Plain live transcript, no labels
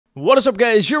What is up,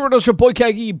 guys? Here with us, your boy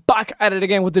Kagi, back at it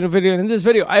again with a new video. And in this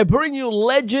video, I bring you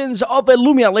Legends of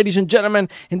Elumia, ladies and gentlemen.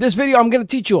 In this video, I'm going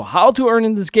to teach you how to earn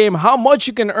in this game, how much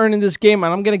you can earn in this game,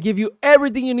 and I'm going to give you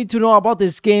everything you need to know about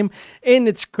this game in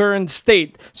its current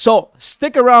state. So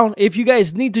stick around. If you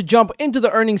guys need to jump into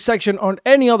the earning section or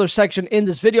any other section in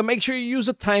this video, make sure you use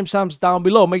the timestamps down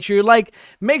below. Make sure you like,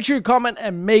 make sure you comment,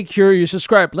 and make sure you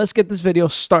subscribe. Let's get this video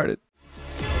started.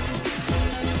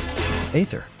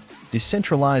 Aether,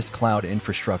 decentralized cloud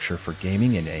infrastructure for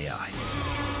gaming and AI.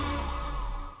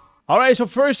 Alright, so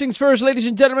first things first, ladies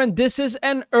and gentlemen, this is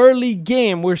an early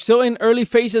game. We're still in early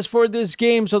phases for this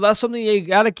game, so that's something you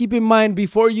gotta keep in mind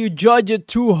before you judge it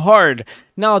too hard.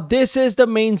 Now, this is the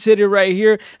main city right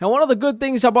here, and one of the good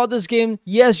things about this game,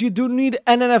 yes, you do need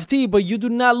an NFT, but you do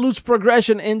not lose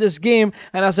progression in this game,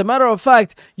 and as a matter of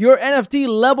fact, your NFT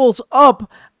levels up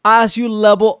as you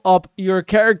level up your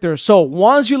character. So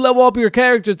once you level up your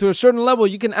character to a certain level,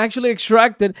 you can actually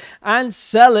extract it and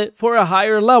sell it for a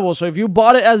higher level. So if you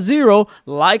bought it at 0,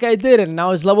 like I did, and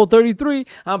now it's level 33,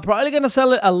 I'm probably gonna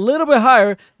sell it a little bit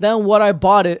higher than what I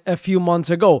bought it a few months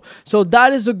ago. So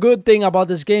that is a good thing about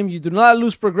this game. You do not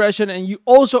lose progression, and you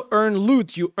also earn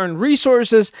loot, you earn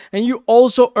resources, and you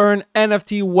also earn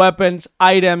NFT weapons,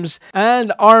 items,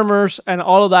 and armors, and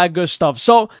all of that good stuff.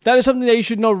 So that is something that you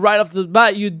should know right off the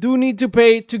bat. You do need to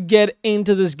pay to get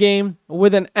into this game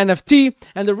with an NFT,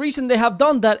 and the reason they have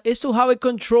done that is to have a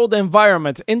controlled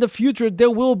environment. In the future, there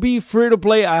will be free to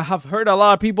play. I have heard a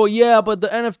lot of people, yeah, but the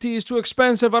NFT is too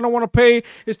expensive, I don't want to pay,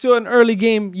 it's still an early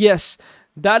game. Yes,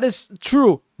 that is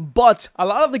true. But a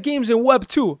lot of the games in Web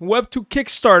 2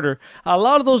 Kickstarter, a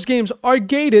lot of those games are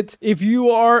gated if you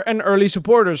are an early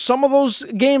supporter. Some of those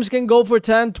games can go for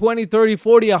 10, 20, 30,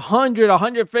 40, 100,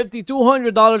 150,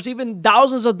 $200, even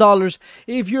thousands of dollars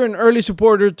if you're an early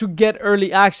supporter to get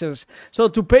early access. So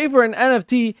to pay for an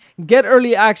NFT, get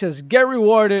early access, get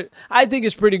rewarded, I think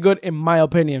is pretty good in my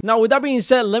opinion. Now, with that being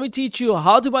said, let me teach you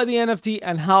how to buy the NFT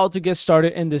and how to get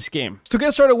started in this game. To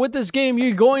get started with this game,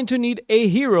 you're going to need a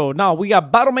hero. Now, we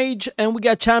got Battle Mage and we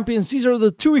got Champions. These are the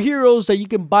two heroes that you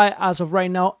can buy as of right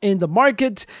now in the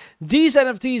market. These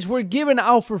NFTs were given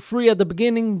out for free at the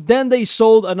beginning, then they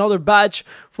sold another batch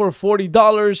for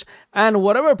 $40, and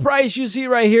whatever price you see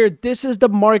right here, this is the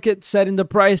market setting the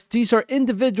price. These are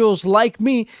individuals like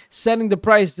me setting the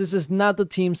price. This is not the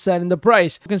team setting the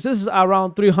price, because this is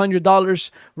around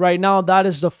 $300 right now. That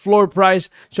is the floor price.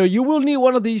 So you will need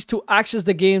one of these to access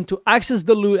the game, to access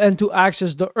the loot, and to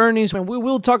access the earnings. And we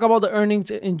will talk about the earnings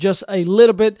in just a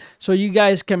little bit, so you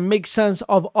guys can make sense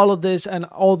of all of this and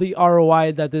all the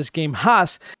ROI that this game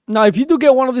has. Now, if you do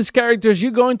get one of these characters,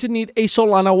 you're going to need a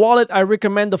Solana wallet. I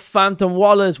recommend the Phantom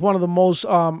wallet. It's one of the most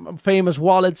famous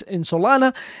wallets in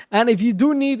Solana. And if you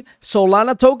do need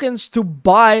Solana tokens to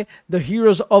buy the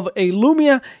Heroes of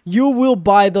Elumia, you will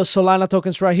buy the Solana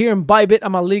tokens right here in Bybit.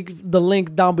 I'm gonna leave the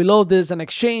link down below. There's an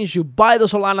exchange. You buy the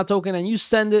Solana token and you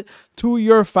send it to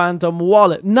your Phantom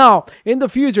wallet. Now, in the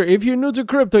future, if you're new to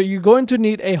crypto, you're going to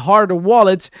need a hard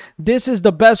wallet. This is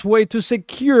the best way to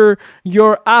secure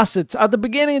your assets. At the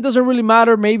beginning, it doesn't really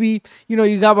matter. Maybe, you know,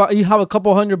 you have a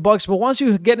couple $100, but once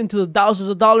you get into the thousands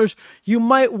of dollars, you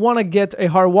might want to get a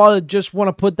hard wallet. Just want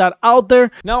to put that out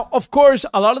there. Now, of course,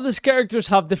 a lot of these characters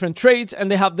have different traits and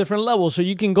they have different levels. So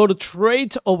you can go to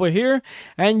traits over here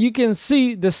and you can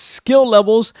see the skill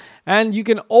levels, and you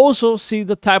can also see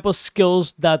the type of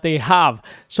skills that they have.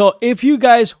 So if you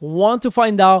guys want to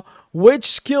find out which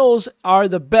skills are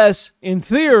the best, in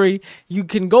theory, you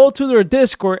can go to their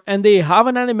Discord and they have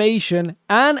an animation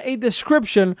and a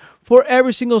description for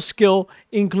every single skill,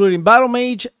 including Battle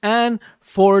Mage and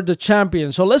for the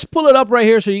champion. So let's pull it up right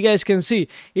here so you guys can see.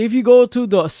 If you go to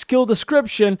the skill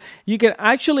description, you can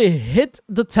actually hit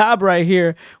the tab right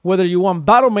here, whether you want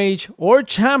Battle Mage or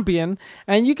champion,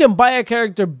 and you can buy a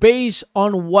character based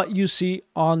on what you see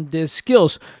on these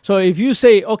skills. So if you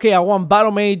say, okay, I want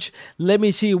Battle Mage, let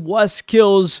me see what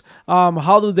skills,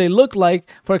 how do they look like.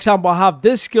 For example, I have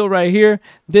this skill right here.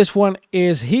 This one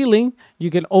is healing. You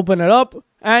can open it up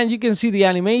and you can see the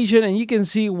animation and you can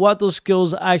see what those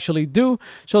skills actually do.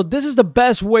 So this is the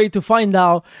best way to find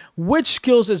out which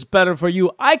skills is better for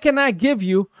you. I cannot give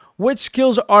you which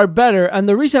skills are better, and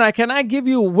the reason I cannot give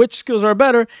you which skills are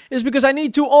better is because I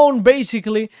need to own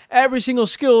basically every single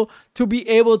skill to be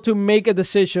able to make a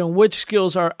decision which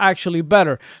skills are actually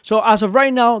better. So as of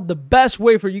right now, the best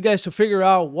way for you guys to figure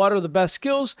out what are the best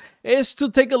skills is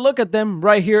to take a look at them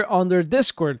right here on their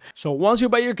Discord. So once you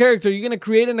buy your character, you're going to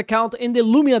create an account in the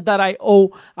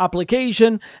Elumia.io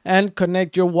application and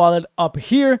connect your wallet up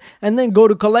here, and then go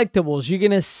to collectibles. You're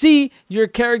going to see your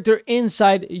character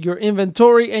inside your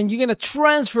inventory, and and you're gonna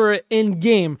transfer it in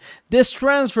game. This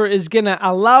transfer is gonna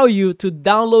allow you to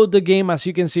download the game, as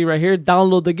you can see right here,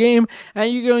 download the game,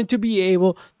 and you're going to be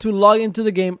able to log into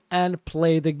the game and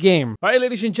play the game. All right,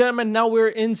 ladies and gentlemen, now we're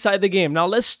inside the game. Now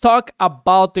let's talk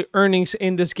about the earnings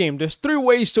in this game. There's 3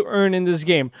 ways to earn in this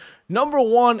game. Number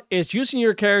 1 is using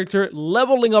your character,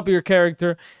 leveling up your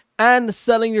character, and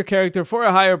selling your character for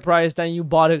a higher price than you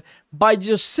bought it by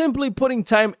just simply putting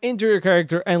time into your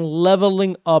character and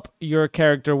leveling up your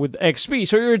character with XP.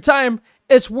 So your time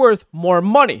is worth more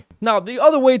money. Now, the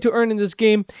other way to earn in this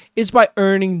game is by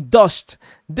earning dust.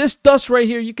 This dust right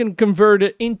here, you can convert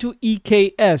it into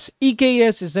EKS.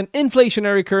 EKS is an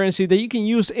inflationary currency that you can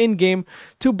use in-game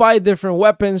to buy different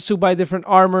weapons, to buy different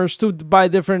armors, to buy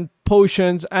different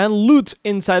potions and loot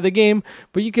inside the game.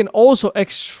 But you can also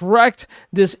extract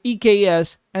this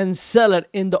EKS and sell it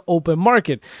in the open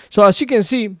market. So as you can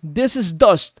see, this is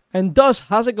dust, and dust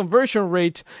has a conversion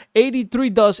rate. 83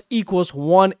 dust equals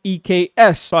 1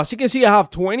 EKS. So as you can see, I have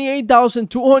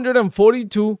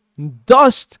 28,242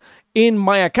 dust in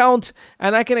my account,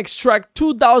 and I can extract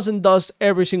 2,000 dust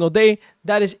every single day.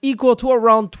 That is equal to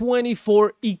around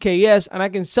 24 EKS, and I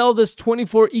can sell this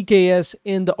 24 EKS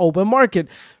in the open market.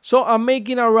 So I'm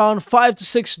making around $5 to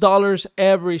 $6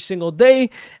 every single day,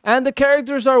 and the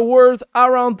characters are worth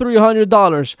around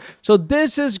 $300. So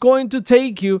this is going to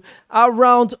take you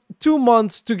around 2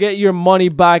 months to get your money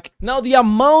back. Now, the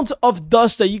amount of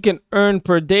dust that you can earn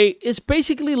per day is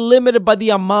basically limited by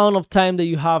the amount of time that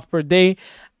you have per day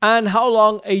and how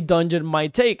long a dungeon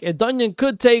might take. A dungeon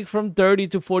could take from 30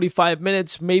 to 45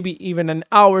 minutes, maybe even an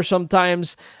hour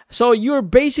sometimes. So you're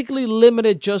basically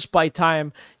limited just by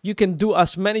time. You can do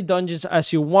as many dungeons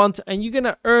as you want, and you're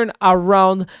gonna earn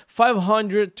around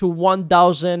 500 to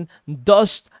 1,000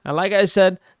 dust. And like I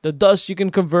said, the dust, you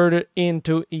can convert it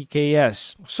into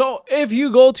EKS. So if you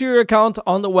go to your account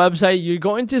on the website, you're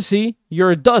going to see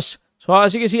your dust. So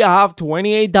as you can see, I have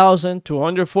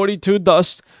 28,242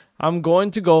 dust. I'm going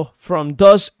to go from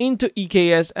dust into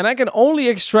EKS, and I can only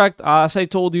extract, as I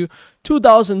told you,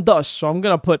 2,000 dust. So I'm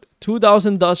going to put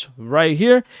 2,000 dust right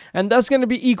here, and that's going to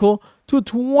be equal to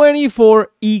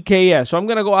 24 EKS. So I'm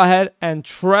going to go ahead and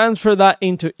transfer that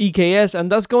into EKS,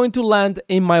 and that's going to land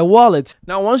in my wallet.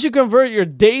 Now, once you convert your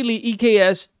daily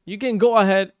EKS, you can go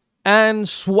ahead and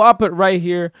swap it right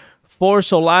here for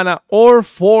Solana or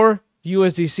for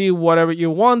USDC, whatever you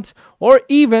want, or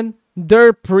even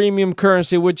their premium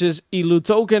currency, which is ELU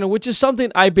token, which is something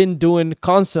I've been doing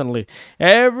constantly.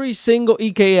 Every single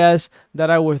EKS that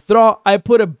I withdraw, I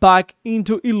put it back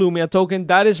into Elumia token.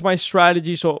 That is my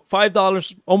strategy. So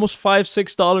 $5, almost $5,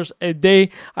 $6 a day,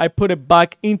 I put it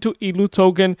back into ELU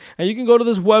token. And you can go to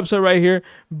this website right here,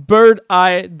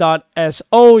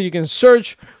 birdeye.so. You can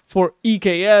search for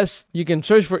EKS. You can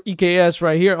search for EKS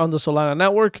right here on the Solana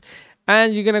network.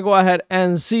 And you're going to go ahead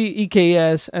and see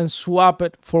EKS and swap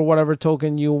it for whatever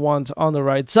token you want on the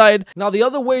right side. Now, the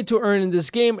other way to earn in this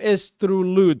game is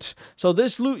through loot. So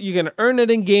this loot, you can earn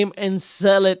it in game and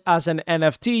sell it as an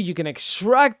NFT. You can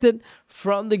extract it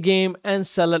from the game and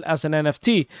sell it as an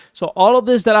NFT. So all of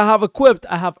this that I have equipped,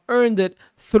 I have earned it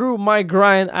through my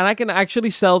grind, and I can actually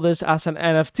sell this as an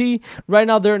NFT. Right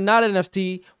now, they're not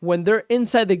NFT. When they're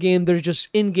inside the game, they're just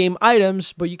in-game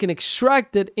items, but you can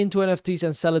extract it into NFTs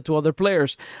and sell it to other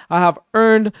players. I have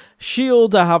earned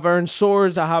shields, I have earned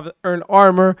swords, I have earned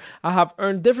armor, I have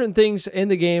earned different things in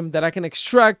the game that I can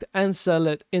extract and sell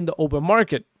it in the open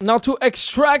market. Now, to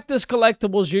extract this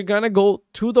collectibles, you're gonna go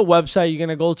to the website, you're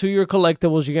gonna go to your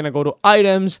collectibles, you're gonna go to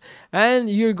items, and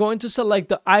you're going to select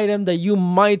the item that you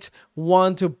might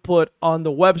want to put on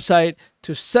the website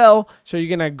to sell. So you're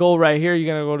gonna go right here,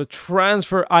 you're gonna go to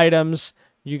transfer items.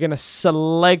 You're going to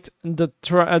select the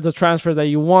transfer that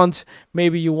you want.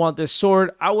 Maybe you want this sword.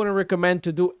 I wouldn't recommend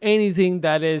to do anything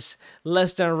that is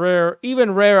less than rare.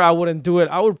 Even rare, I wouldn't do it.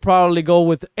 I would probably go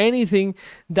with anything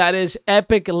that is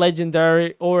epic,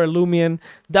 legendary, or Illumian.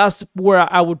 That's where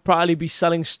I would probably be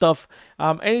selling stuff.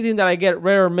 Anything that I get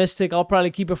rare or mystic, I'll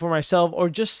probably keep it for myself or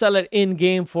just sell it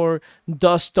in-game for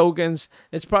dust tokens.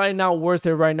 It's probably not worth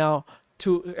it right now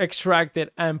to extract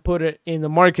it and put it in the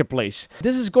marketplace.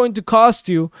 This is going to cost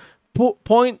you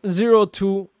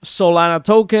 0.02 Solana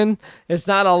token. It's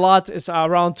not a lot. It's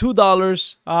around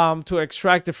 $2 to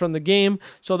extract it from the game.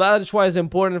 So that is why it's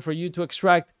important for you to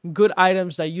extract good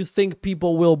items that you think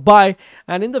people will buy.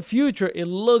 And in the future, it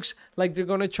looks like they're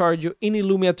going to charge you in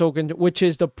Elumia token, which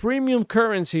is the premium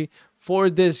currency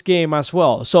for this game as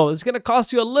well. So it's going to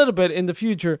cost you a little bit in the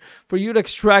future for you to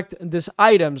extract these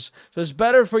items. So it's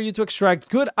better for you to extract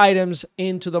good items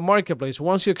into the marketplace.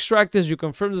 Once you extract this, you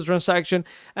confirm the transaction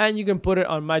and you can put it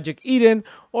on Magic Eden,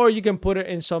 or you can put it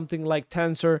in something like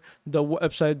Tensor, the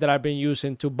website that I've been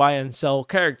using to buy and sell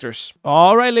characters.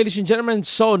 All right, ladies and gentlemen,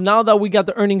 so now that we got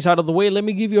the earnings out of the way, let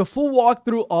me give you a full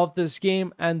walkthrough of this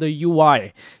game and the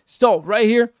UI. So right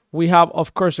here, we have,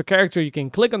 of course, a character. You can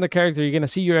click on the character. You're going to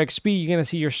see your XP. You're going to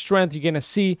see your strength. You're going to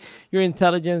see your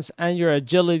intelligence and your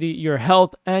agility, your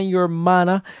health, and your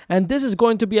mana. And this is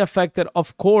going to be affected,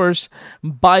 of course,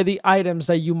 by the items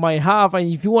that you might have.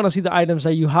 And if you want to see the items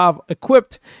that you have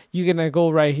equipped, you're going to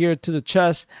go right here to the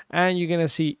chest, and you're going to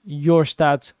see your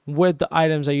stats with the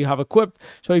items that you have equipped.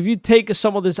 So if you take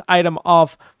some of this item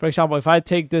off, for example, if I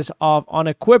take this off,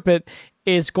 unequip it,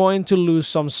 it's going to lose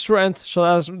some strength.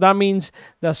 So that means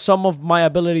that some of my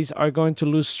abilities are going to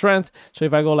lose strength. So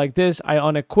if I go like this, I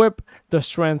unequip, the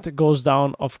strength goes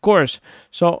down, of course.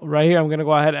 So right here, I'm going to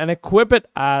go ahead and equip it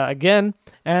again.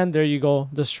 And there you go.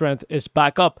 The strength is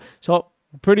back up. So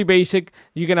pretty basic.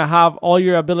 You're going to have all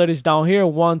your abilities down here,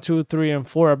 1, 2, 3, and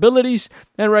 4 abilities.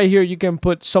 And right here, you can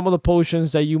put some of the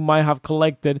potions that you might have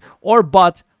collected or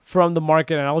bought from the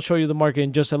market, and I'll show you the market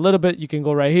in just a little bit. You can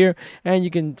go right here and you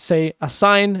can say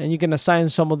assign, and you can assign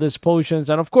some of these potions.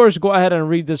 And of course, go ahead and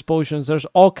read these potions. There's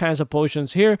all kinds of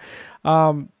potions here.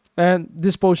 And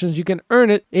these potions, you can earn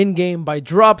it in-game by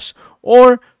drops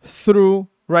or through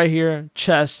right here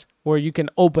chests where you can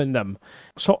open them.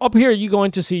 So up here, you're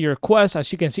going to see your quests.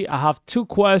 As you can see, I have 2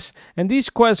 quests, and these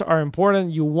quests are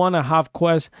important. You want to have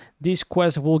quests. These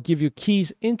quests will give you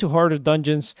keys into harder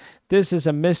dungeons. This is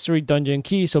a mystery dungeon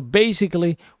key. So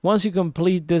basically, once you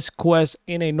complete this quest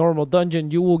in a normal dungeon,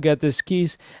 you will get these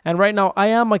keys. And right now, I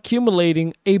am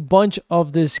accumulating a bunch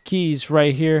of these keys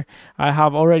right here. I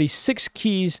have already 6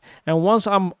 keys, and once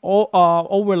I'm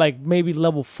over like maybe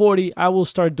level 40, I will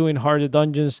start doing harder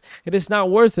dungeons. It is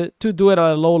not worth it to do it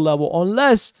at a low level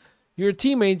unless your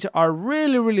teammates are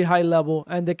really high level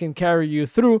and they can carry you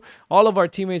through. All of our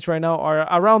teammates right now are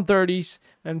around 30s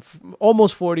and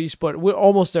almost 40s, but we're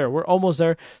almost there. We're almost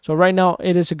there. So right now,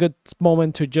 it is a good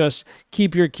moment to just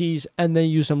keep your keys and then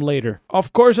use them later.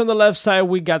 Of course, on the left side,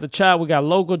 we got the chat. We got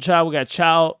local chat. We got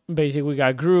chat. Basically, we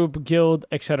got group, guild,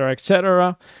 etc.,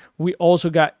 etc. We also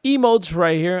got emotes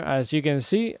right here. As you can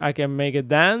see, I can make it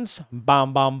dance.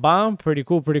 Bam, bam, bam. Pretty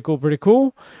cool, pretty cool, pretty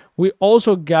cool. We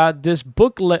also got this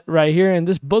booklet right here, and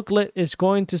this booklet is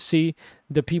going to see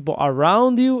the people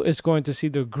around you. It's going to see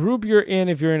the group you're in,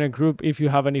 if you're in a group, if you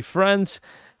have any friends.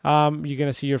 You're going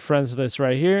to see your friends list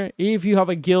right here. If you have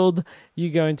a guild,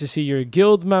 you're going to see your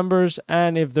guild members.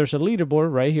 And if there's a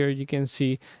leaderboard right here, you can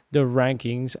see the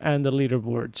rankings and the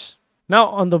leaderboards. Now,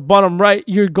 on the bottom right,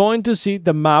 you're going to see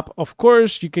the map. Of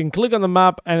course, you can click on the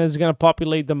map and it's going to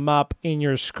populate the map in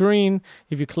your screen.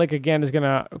 If you click again, it's going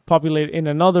to populate in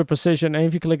another position. And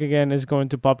if you click again, it's going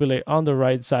to populate on the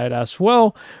right side as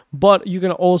well. But you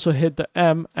can also hit the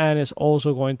M and it's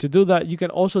also going to do that. You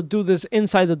can also do this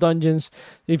inside the dungeons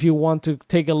if you want to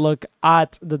take a look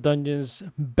at the dungeons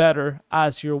better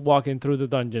as you're walking through the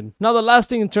dungeon. Now, the last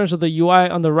thing in terms of the UI,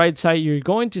 on the right side, you're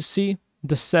going to see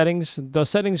the settings. The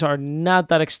settings are not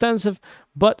that extensive,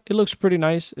 but it looks pretty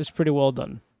nice. It's pretty well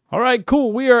done. All right,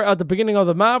 cool. We are at the beginning of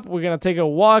the map. We're going to take a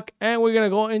walk and we're going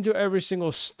to go into every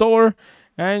single store.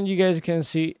 And you guys can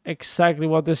see exactly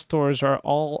what the stores are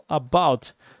all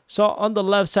about. So on the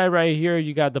left side right here,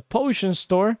 you got the potion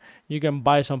store. You can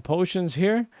buy some potions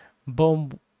here.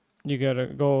 Boom. You got to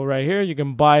go right here. You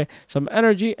can buy some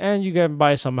energy and you can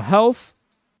buy some health.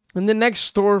 In the next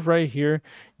store right here,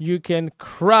 you can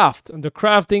craft. The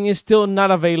crafting is still not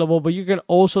available, but you can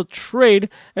also trade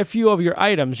a few of your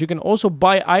items. You can also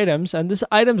buy items, and these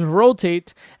items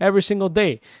rotate every single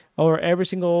day or every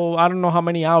single, I don't know how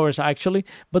many hours actually.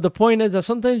 But the point is that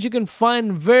sometimes you can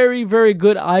find very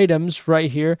good items right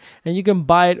here, and you can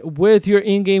buy it with your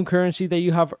in-game currency that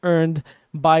you have earned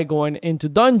by going into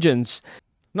dungeons.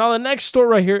 Now, the next store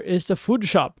right here is the food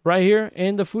shop. Right here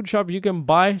in the food shop, you can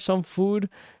buy some food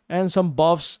and some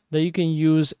buffs that you can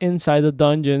use inside the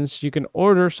dungeons. You can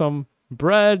order some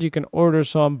bread, you can order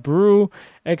some brew,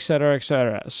 etc.,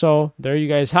 etc. So there you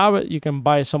guys have it. You can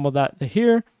buy some of that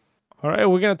here. All right,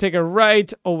 we're going to take a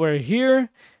right over here.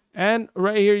 And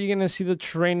right here, you're going to see the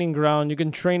training ground. You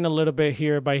can train a little bit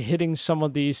here by hitting some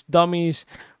of these dummies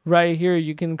right here,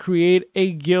 you can create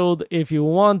a guild if you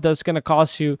want. That's going to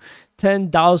cost you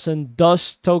 10,000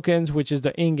 dust tokens, which is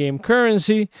the in-game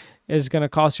currency. Is going to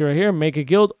cost you right here. Make a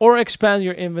guild or expand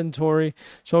your inventory.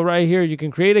 So right here, you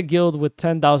can create a guild with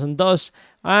 10,000 dust,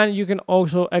 and you can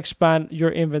also expand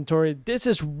your inventory. This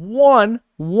is one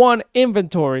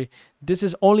inventory. This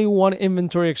is only one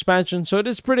inventory expansion, so it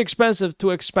is pretty expensive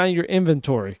to expand your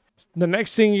inventory. The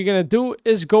next thing you're going to do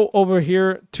is go over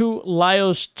here to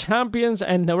Lyos Champions,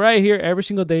 and right here, every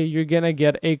single day, you're going to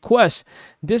get a quest.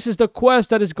 This is the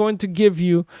quest that is going to give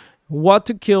you what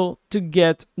to kill to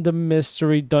get the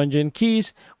mystery dungeon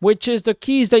keys, which is the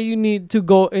keys that you need to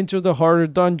go into the harder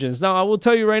dungeons. Now, I will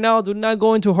tell you right now, do not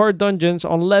go into hard dungeons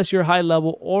unless you're high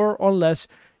level or unless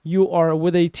you are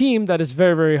with a team that is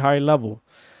very, very high level.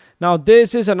 Now,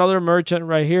 this is another merchant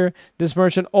right here. This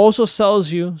merchant also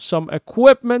sells you some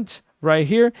equipment right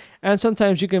here, and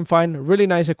sometimes you can find really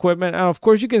nice equipment, and of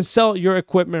course you can sell your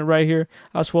equipment right here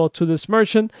as well to this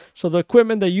merchant. So the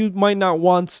equipment that you might not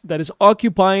want that is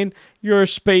occupying your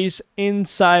space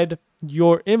inside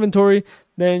your inventory,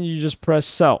 then you just press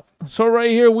sell. So right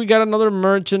here we got another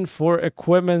merchant for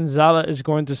equipment. Zala is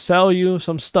going to sell you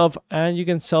some stuff, and you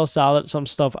can sell Zala some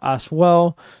stuff as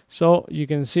well. So you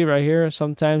can see right here,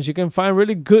 sometimes you can find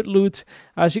really good loot.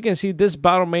 As you can see, this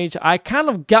battle mage, I kind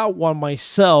of got one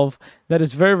myself that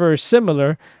is very, very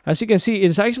similar. As you can see,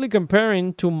 it's actually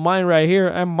comparing to mine right here,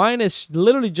 and mine is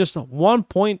literally just 1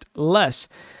 point less.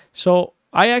 So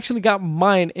I actually got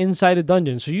mine inside the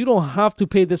dungeon, so you don't have to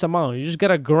pay this amount. You just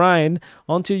gotta grind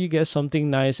until you get something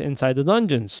nice inside the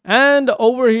dungeons. And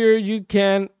over here, you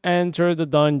can enter the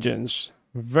dungeons.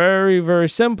 Very, very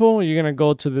simple. You're gonna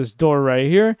go to this door right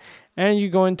here, and you're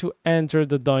going to enter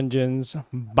the dungeons.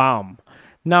 Bam.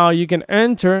 Now, you can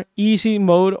enter easy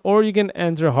mode or you can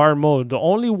enter hard mode. The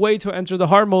only way to enter the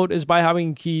hard mode is by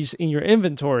having keys in your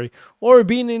inventory or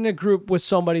being in a group with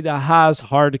somebody that has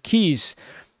hard keys.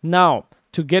 Now,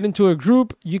 to get into a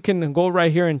group, you can go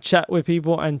right here and chat with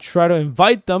people and try to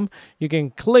invite them. You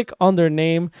can click on their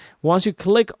name. Once you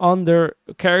click on their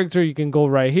character, you can go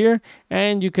right here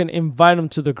and you can invite them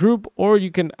to the group, or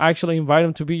you can actually invite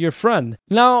them to be your friend.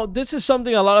 Now, this is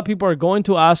something a lot of people are going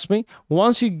to ask me.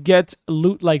 Once you get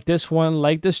loot like this one,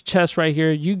 like this chest right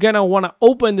here, you're gonna want to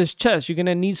open this chest. You're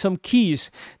gonna need some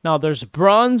keys. Now, there's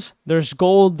bronze, there's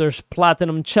gold, there's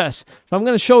platinum chests. So I'm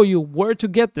gonna show you where to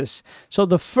get this. So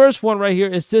the first one right here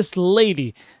is this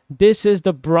lady. This is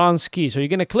the bronze key. So you're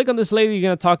going to click on this lady, you're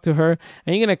going to talk to her,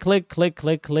 and you're going to click,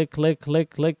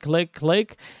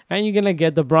 and you're going to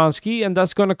get the bronze key, and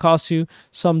that's going to cost you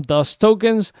some dust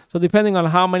tokens. So depending on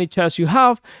how many chests you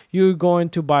have, you're going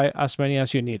to buy as many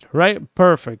as you need, right?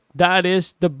 Perfect. That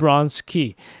is the bronze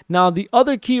key. Now, the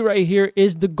other key right here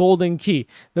is the golden key.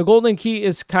 The golden key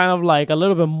is kind of like a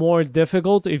little bit more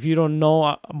difficult if you don't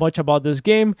know much about this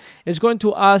game. It's going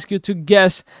to ask you to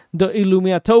guess the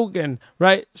Elumia token,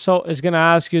 right? So it's going to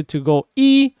ask you to go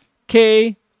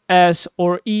EKS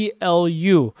or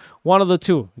ELU, one of the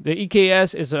two. The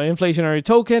EKS is an inflationary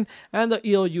token and the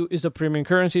ELU is the premium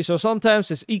currency. So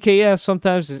sometimes it's EKS,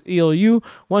 sometimes it's ELU.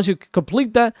 Once you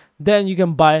complete that, then you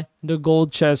can buy the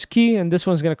gold chest key, and this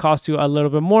one's going to cost you a little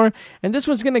bit more, and this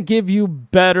one's going to give you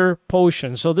better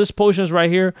potions. So these potions right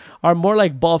here are more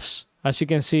like buffs, as you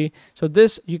can see. So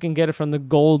this, you can get it from the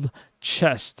gold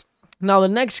chest. Now, the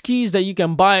next keys that you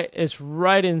can buy is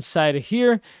right inside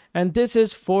here, and this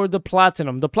is for the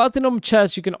platinum. The platinum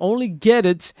chest, you can only get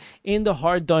it in the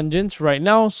hard dungeons right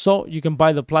now, so you can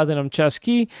buy the platinum chest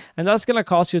key, and that's going to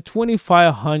cost you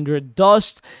 2,500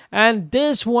 dust, and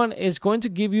this one is going to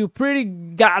give you pretty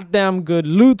goddamn good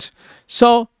loot,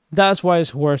 so that's why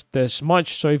it's worth this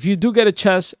much. So if you do get a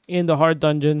chest in the hard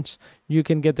dungeons, you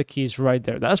can get the keys right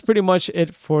there. That's pretty much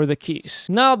it for the keys.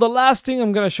 Now, the last thing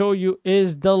I'm going to show you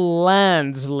is the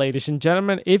lands, ladies and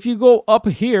gentlemen. If you go up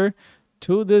here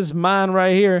to this man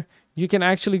right here, you can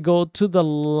actually go to the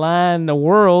land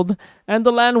world. And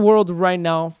the land world right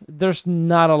now, there's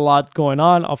not a lot going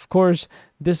on. Of course,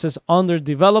 this is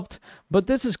underdeveloped, but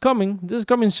this is coming. This is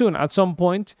coming soon. At some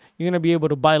point, you're going to be able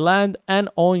to buy land and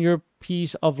own your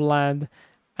piece of land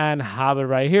and have it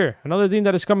right here. Another thing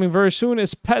that is coming very soon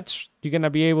is pets. You're going to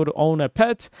be able to own a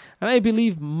pet, and I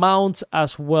believe mounts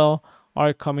as well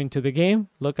are coming to the game.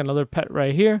 Look, another pet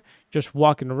right here, just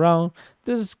walking around.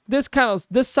 This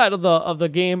side of the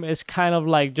game is kind of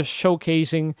like just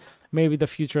showcasing maybe the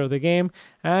future of the game,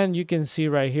 and you can see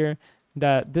right here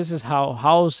that this is how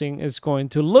housing is going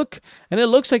to look, and it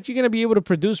looks like you're going to be able to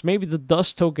produce maybe the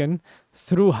dust token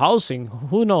through housing.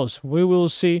 Who knows? We will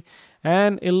see.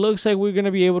 And it looks like we're going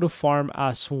to be able to farm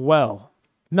as well.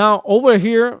 Now over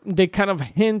here, they kind of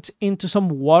hint into some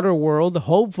water world.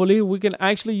 Hopefully we can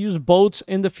actually use boats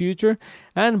in the future.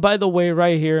 And by the way,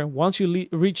 right here, once you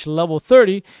reach level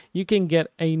 30, you can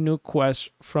get a new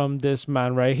quest from this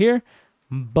man right here.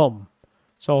 Boom.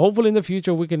 So hopefully in the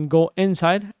future we can go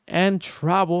inside and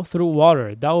travel through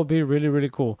water. That would be really, really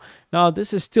cool. Now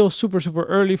this is still super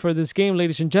early for this game,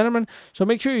 ladies and gentlemen. So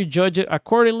make sure you judge it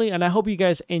accordingly. And I hope you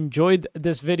guys enjoyed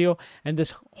this video and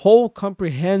this whole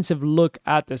comprehensive look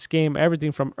at this game.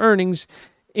 Everything from earnings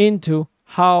into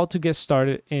how to get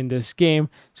started in this game.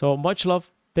 So much love.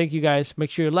 Thank you guys. Make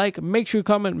sure you like, make sure you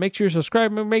comment, make sure you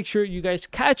subscribe, and make sure you guys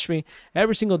catch me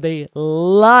every single day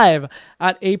live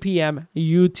at 8 p.m.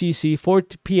 UTC, 4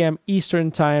 p.m. Eastern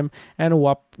Time, and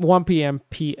 1 p.m.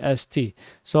 PST.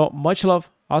 So much love.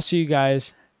 I'll see you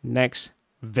guys next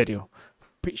video.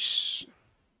 Peace.